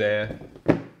two there.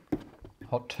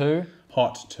 hot two.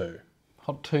 Hot two.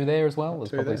 Hot 2 there as well. There's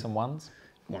two probably there. some ones.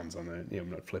 One's on there. Yeah, I'm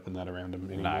not flipping that around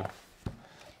anymore. No.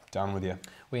 Done with you.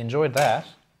 We enjoyed that.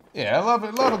 Yeah, I love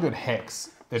it. Love a good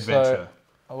hex adventure.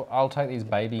 So I'll take these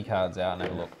baby cards out and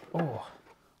have a look. Oh.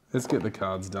 Let's get the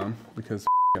cards done because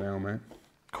hell, mate.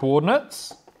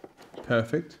 Coordinates.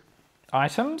 Perfect.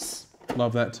 Items.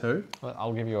 Love that too.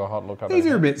 I'll give you a hot look over These are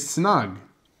here. a bit snug.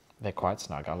 They're quite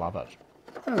snug. I love it.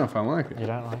 I don't know if I like it. You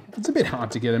don't like it? It's a bit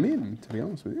hard to get them in, to be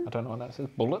honest with you. I don't know what that says.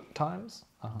 Bullet times.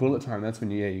 Bullet time. That's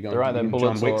when you go They're either and John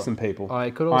bullets Wick or some people. Oh,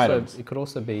 it could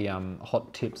also be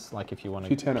hot tips, like if you want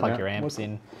you to turn it plug around, your amps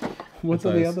in. What's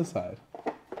with on the those. other side?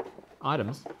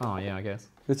 Items. Oh yeah, I guess.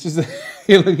 It's just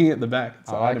you're looking at the back. It's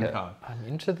an I like item it. card. I'm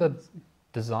into the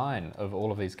design of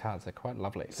all of these cards. They're quite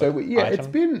lovely. So Look, yeah, it's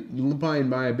item. been by and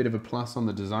by a bit of a plus on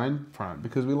the design front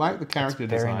because we like the character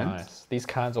Very designs. nice. These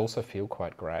cards also feel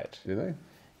quite great. Do they?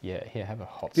 Yeah, here, have a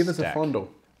hot Give us a stack. fondle.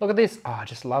 Look at this. Oh, I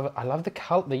just love it. I love the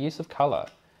color. The use of color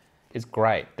is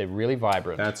great. They're really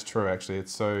vibrant. That's true, actually.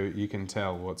 It's so you can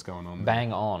tell what's going on.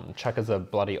 Bang on. Chuck us a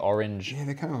bloody orange Yeah,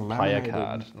 they're kind of player laminated,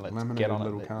 card. Let's laminated get on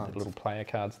little it. cards. The little player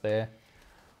cards there.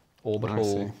 Orbital.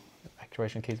 I see.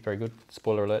 Activation keys, very good.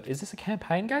 Spoiler alert. Is this a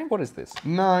campaign game? What is this?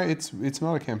 No, it's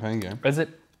not a campaign game. Is it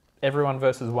everyone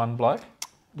versus one bloke?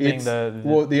 Being It's,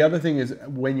 well, the other thing is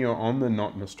when you're on the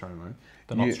not Nostromo,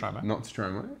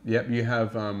 Nostromo? Yep, you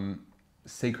have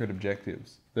secret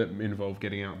objectives that involve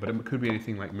getting out, but it could be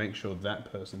anything like make sure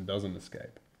that person doesn't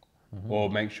escape, or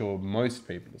make sure most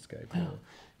people escape. Or,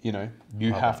 you know,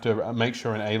 you have to make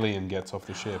sure an alien gets off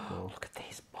the ship, or Look at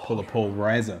these. pull a Paul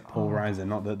Reiser. Paul Reiser,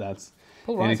 not that that's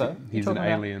Paul Reiser? anything. You He's an talking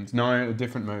about- alien. No, a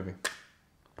different movie.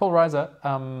 Paul Reiser.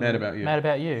 Mad About You. Mad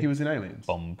About You. He was in Aliens.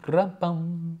 Bum, brum,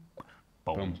 bum.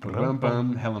 Bum, bum,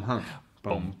 bum. Helen Hunt.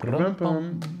 Bum, bum,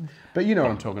 bum. But you know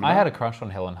what I'm talking about. I had a crush on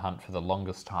Helen Hunt for the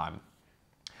longest time.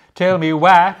 Tell me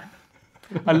why.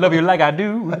 I love you like I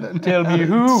do. Tell me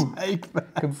who Take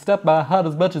that. can stop my heart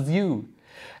as much as you.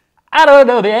 I don't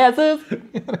know the answers.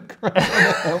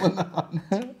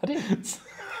 I did.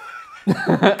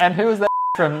 And who was that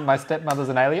from My Stepmother's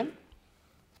an Alien?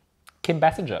 Kim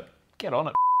Basinger. Get on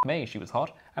it, me. She was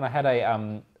hot. And I had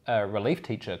a relief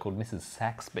teacher called Mrs.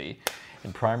 Saxby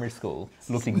in primary school.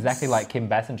 Looked exactly like Kim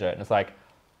Basinger. And it's like,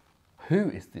 who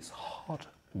is this hot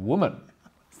woman?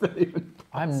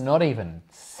 I'm not even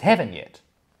 7 yet.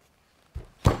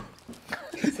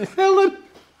 Helen.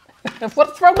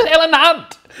 What's wrong with Helen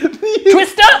Hunt?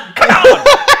 Twister? Come on!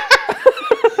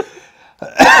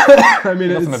 I mean,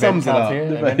 Got some it event sums it cards up. here,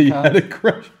 that event he cards. had a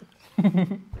crush.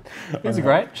 These are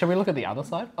great. Shall we look at the other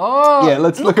side? Oh, Yeah,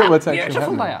 let's look at what's actually beautiful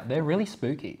happening. layout. They're really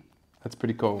spooky. That's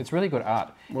pretty cool. It's really good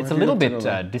art. Well, It's have a you little looked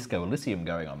bit at it? Disco Elysium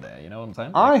going on there. You know what I'm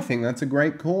saying? I think that's a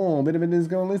great call. A bit of a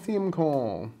Disco Elysium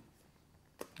call.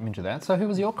 I'm into that. So who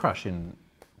was your crush in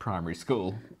primary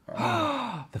school?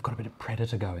 They've got a bit of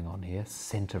Predator going on here.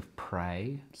 Scent of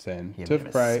Prey. Scent Yeah, of bit of a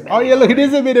Prey. smelly Oh yeah, look, it boy.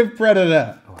 is a bit of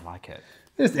Predator. Oh, I like it.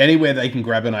 Just anywhere they can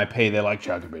grab an IP, they're like,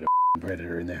 chuck a bit of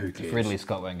Predator in there, who cares? Ridley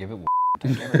Scott won't give it.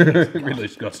 Ridley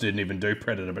Scott didn't even do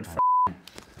Predator, but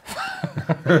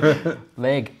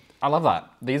Leg. I love that.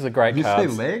 These are great Did you say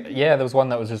cards. leg? Yeah, there was one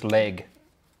that was just leg.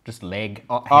 Just leg.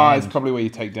 Oh, Oh, hand. it's probably where you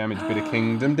take damage. Bit of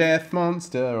Kingdom Death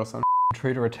Monster or something.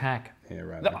 Intruder attack. Yeah,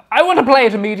 right. I want to play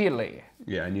it immediately.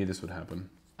 Yeah, I knew this would happen.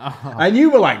 And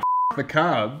you were like, the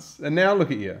cards, and now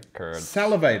look at you. Curds.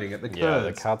 Salivating at the Yeah, the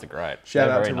cards. cards are great. Shout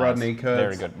They're out very to Rodney Kurtz.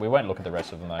 Very good. We won't look at the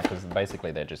rest of them though, because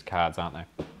basically they're just cards, aren't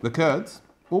they? The cards?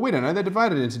 Well, we don't know. They're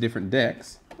divided into different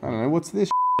decks. I don't know. What's this?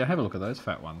 Yeah, have a look at those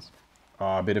fat ones.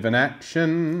 Oh, a bit of an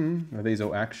action. Are these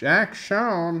all action?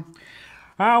 Action!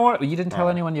 You didn't tell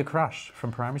anyone your crush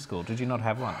from primary school. Did you not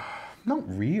have one? Not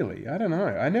really. I don't know.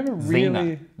 I never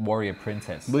really... Xena, warrior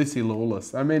princess. Lucy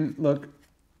Lawless. I mean, look,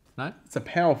 No? it's a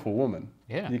powerful woman.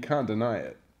 Yeah. You can't deny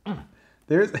it.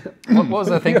 There is... What was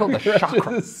the thing called? The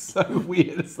chakra. It's so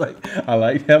weird. It's like, I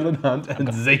like Helen Hunt and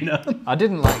Xena. I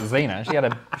didn't like Xena. She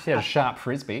had a sharp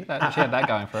frisbee. She had that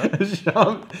going for her.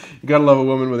 You gotta love a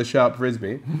woman with a sharp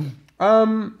frisbee.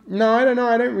 No, I don't know.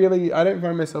 I don't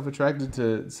find myself attracted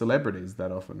to celebrities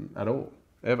that often. At all.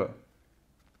 Ever.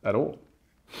 At all.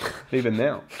 Even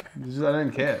now. I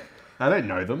don't care. I don't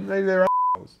know them. They're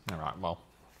assholes. All right, well,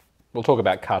 we'll talk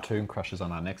about cartoon crushes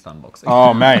on our next unboxing.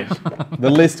 Oh, mate. The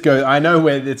list goes... I know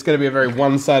where it's going to be a very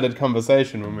one-sided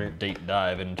conversation when we... Deep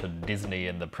dive into Disney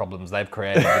and the problems they've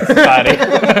created in society.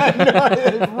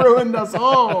 They've ruined us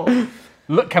all.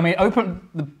 Look, can we open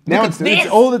the... Now look it's at this.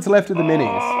 all that's left of the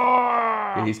minis.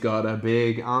 He's got a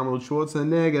big Arnold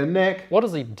Schwarzenegger neck. What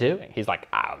is he doing? He's like,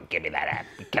 Oh, give me that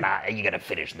app. Are you going to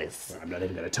finish this? I'm not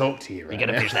even going to talk to you right You going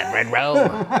to now. finish that bread roll?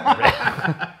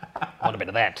 I want a bit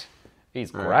of that.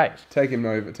 He's great. Take him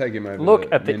over. Look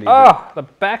at the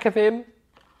back of him.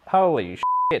 Holy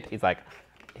shit. He's like,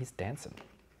 he's dancing.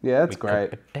 Yeah, that's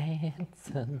great.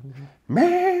 Dancing.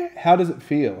 Man, how does it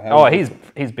feel? He's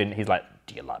like,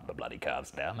 do you like my bloody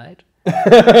calves now, mate?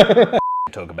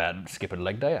 Talk about skipping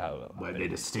leg day. Won't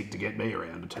need a stick to get me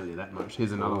around, to tell you that much.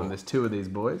 Here's another one. There's 2 of these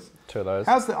boys. 2 of those.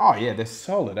 How's the? Oh yeah, they're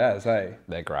solid as, eh?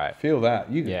 They're great. Feel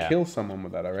that. You can kill someone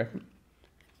with that, I reckon.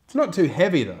 It's not too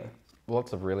heavy though.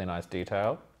 Lots of really nice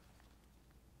detail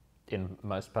in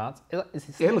most parts.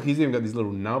 Yeah, look, he's even got these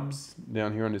little nubs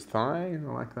down here on his thigh.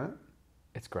 I like that.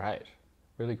 It's great.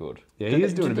 Really good. Yeah, he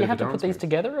is doing a bit of a dance. Did you have to put these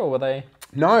together, or were they?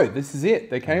 No, this is it.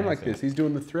 They came like this. He's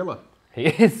doing the Thriller. He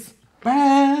is.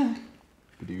 They're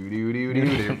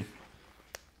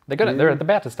They're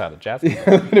about to start a jazz. Look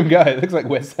at him go. It looks like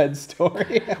West Side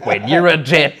Story. When you're a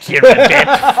jet for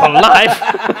life.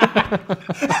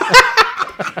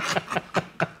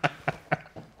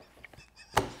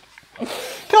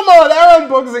 Come on, our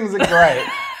unboxings are great.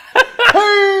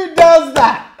 Who does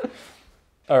that?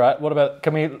 All right. What about?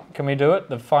 Can we do it?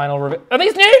 The final reveal. Are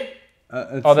these new?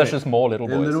 That's just more little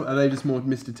boys. Are they just more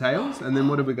Mr. Tails? And then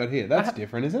what have we got here? That's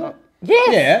different, isn't it?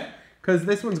 Yes. Yeah, because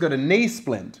this one's got a knee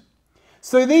splint.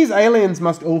 So these aliens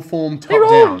must all form top They're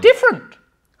down. all different.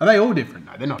 Are they all different?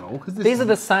 No, they're not all. These are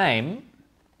the same,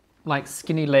 like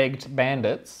skinny-legged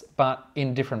bandits, but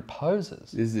in different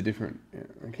poses. This is a different. Yeah,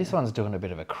 okay. This one's doing a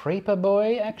bit of a creeper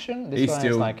boy action. This one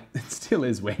is like. It still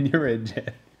is when you're a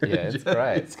jet. Yeah, it's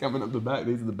great. It's coming up the back.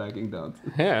 These are the backing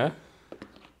dancers. Yeah.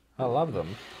 I love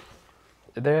them.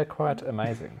 They're quite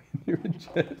amazing. You're a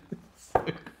jet. It's so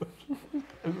good.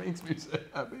 It makes me so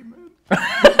happy, man.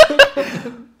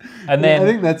 And then I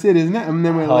think that's it, isn't it? And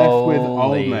then we're left with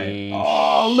old mate.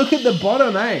 Oh, look at the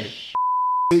bottom, eh?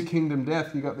 Kingdom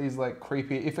Death, you got these like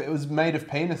creepy. If it was made of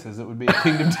penises, it would be a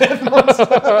Kingdom Death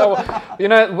monster. You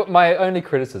know, my only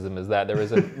criticism is that there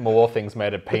isn't more things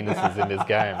made of penises in this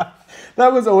game.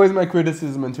 That was always my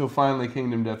criticism until finally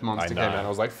Kingdom Death Monster came out. I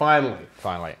was like,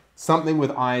 finally. Something with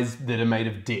eyes that are made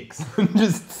of dicks.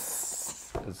 Just.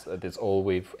 That's all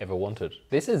we've ever wanted.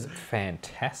 This is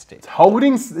fantastic. It's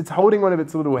holding one of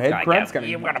its little head crabs.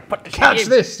 You've got to put the Catch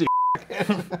this.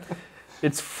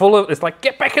 It's full of. It's like,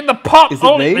 get back in the pot. Is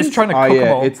it these? It's trying to cook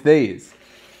them all. It's these.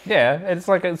 Yeah, it's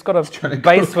like it's got a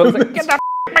base. It's like, get the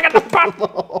back in the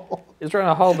pot. It's trying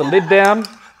to hold the lid down.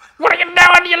 What are you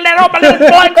doing? You let all my little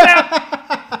blanks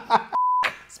out.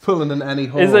 It's pulling an Annie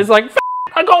Hall. It's like,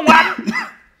 I got one.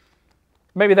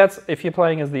 maybe that's if you're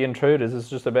playing as the intruders. It's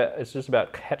just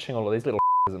about catching all of these little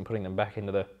and putting them back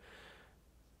into the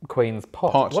Queen's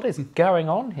pot. What is going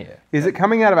on here? Is it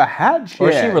coming out of a hatch? Or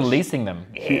is she releasing them?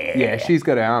 Yeah, she's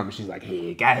got her arm. She's like,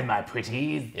 here, Go, my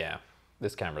pretties. Yeah,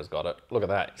 this camera's got it. Look at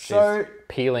that. She's So-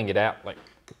 peeling it out like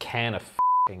a can of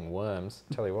f***ing worms.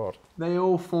 Tell you what. they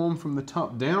all form from the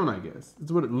top down, I guess.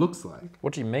 That's what it looks like.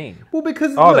 What do you mean? Well,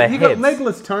 because Oh, look, their you got heads.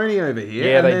 legless Tony over here,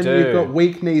 Yeah, and they then do. you've got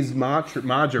weak knees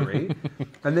Marjorie,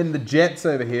 and then the Jets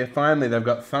over here. Finally, they've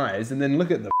got thighs, and then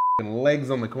look at the f***ing legs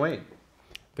on the Queen.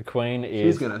 The Queen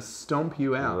She's is gonna stomp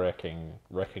you out.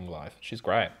 wrecking life. She's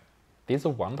great. These are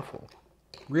wonderful.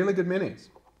 Really good minis.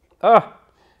 Oh,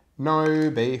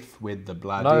 No beef with the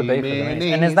bloody no beef with the minis.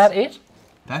 minis. And is that it?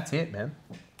 That's it, man.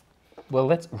 Well,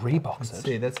 let's rebox it.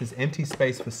 See, that's his empty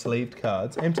space for sleeved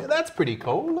cards. Empty. That's pretty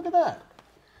cool. Look at that.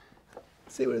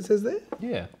 See what it says there?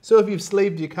 Yeah. So if you've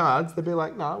sleeved your cards, they'll be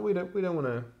like, no, we don't want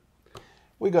to.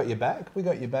 We got your back. We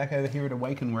got your back over here at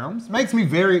Awaken Realms. Makes me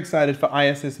very excited for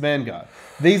ISS Vanguard.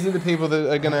 These are the people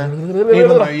that are gonna, even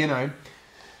though you know,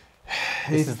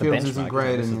 This is the Fields isn't benchmark,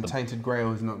 great, this is and the- Tainted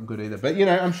Grail is not good either. But you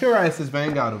know, I'm sure ISS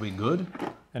Vanguard will be good.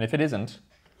 And if it isn't,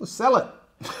 We'll sell it.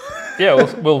 yeah,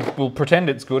 we'll pretend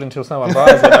it's good until someone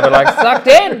buys it and be like, sucked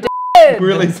in,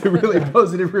 Release a really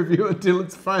positive review until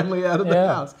it's finally out of the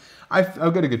Yeah. house. I've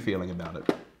got a good feeling about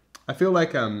it. I feel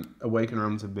like Awaken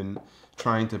Realms have been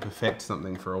trying to perfect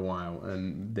something for a while,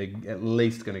 and they're at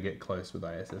least going to get close with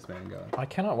ISS Vanguard. I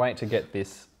cannot wait to get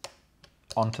this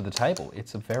onto the table.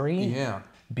 It's a very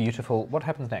beautiful. What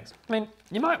happens next? I mean,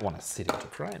 you might want to sit into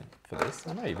frame for this.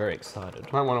 I know you're very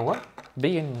excited. Might want to what?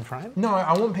 Be in frame. No,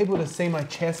 I want people to see my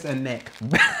chest and neck.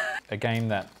 A game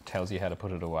that tells you how to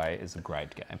put it away is a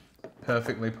great game.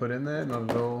 Perfectly put in there, not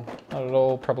at all. Not at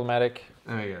all problematic.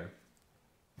 There you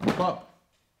go. Plop.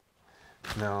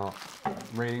 Now,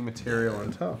 reading material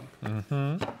on top.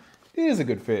 Mm-hmm. It is a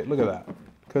good fit. Look at that.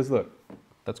 Because look,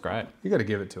 That's great. you got to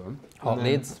give it to him. Hot And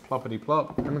then lids. Ploppity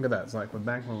plop. And look at that. It's like we're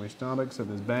back when we started, except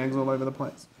there's bags all over the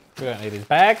place. We don't need these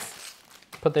bags.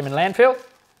 Put them in landfill.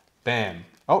 Bam.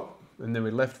 Oh, and then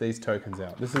we left these tokens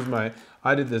out. This is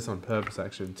I did this on purpose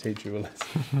actually to teach you a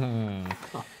lesson.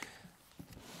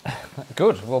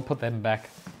 Good. We'll put them back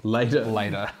Later.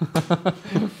 later.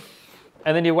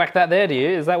 And then you whack that there, do you?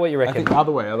 Is that what you I reckon? think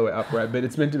other way up, right? But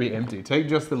it's meant to be empty. Take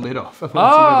just the lid off.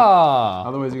 Ah!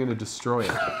 Otherwise you're going to destroy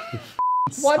it.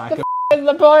 What the is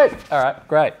the point? All right,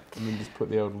 great. And then just put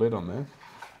the old lid on there.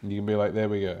 And you can be like, there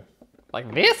we go.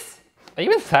 Like this? Are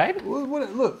you insane?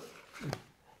 Look.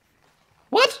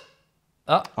 What?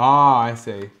 Oh. Ah, I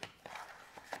see.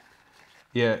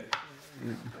 Yeah,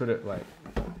 you put it like...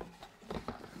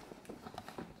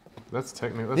 That's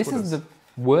technically... This is the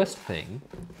worst thing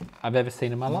I've ever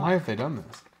seen in my life. Why have they done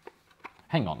this?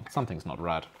 Hang on, something's not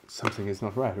right. Something is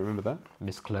not right, remember that?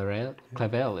 Miss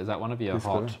Clavel, is that one of your Miss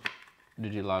hot... Clavel.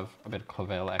 Did you love a bit of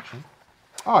Clavel action?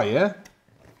 Oh, yeah.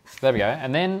 There we go.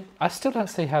 And then I still don't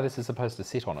see how this is supposed to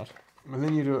sit on it. And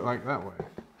then you do it like that way.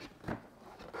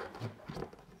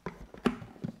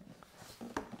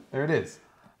 There it is.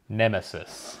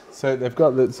 Nemesis. So they've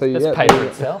got the... So you Let's get pay for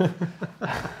itself.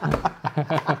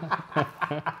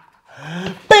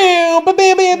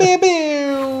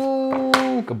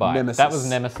 Goodbye. Nemesis. That was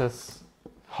Nemesis.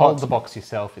 Hold the box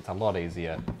yourself. It's a lot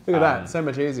easier. Look at that. So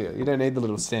much easier. You don't need the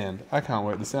little stand. I can't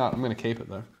work this out. I'm going to keep it,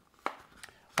 though.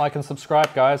 Like and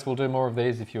subscribe, guys. We'll do more of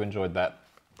these if you enjoyed that.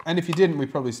 And if you didn't, we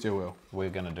probably still will. We're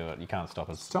going to do it. You can't stop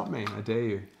us. Stop me. I dare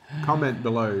you. Comment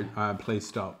below, please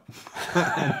stop.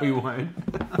 And we won't.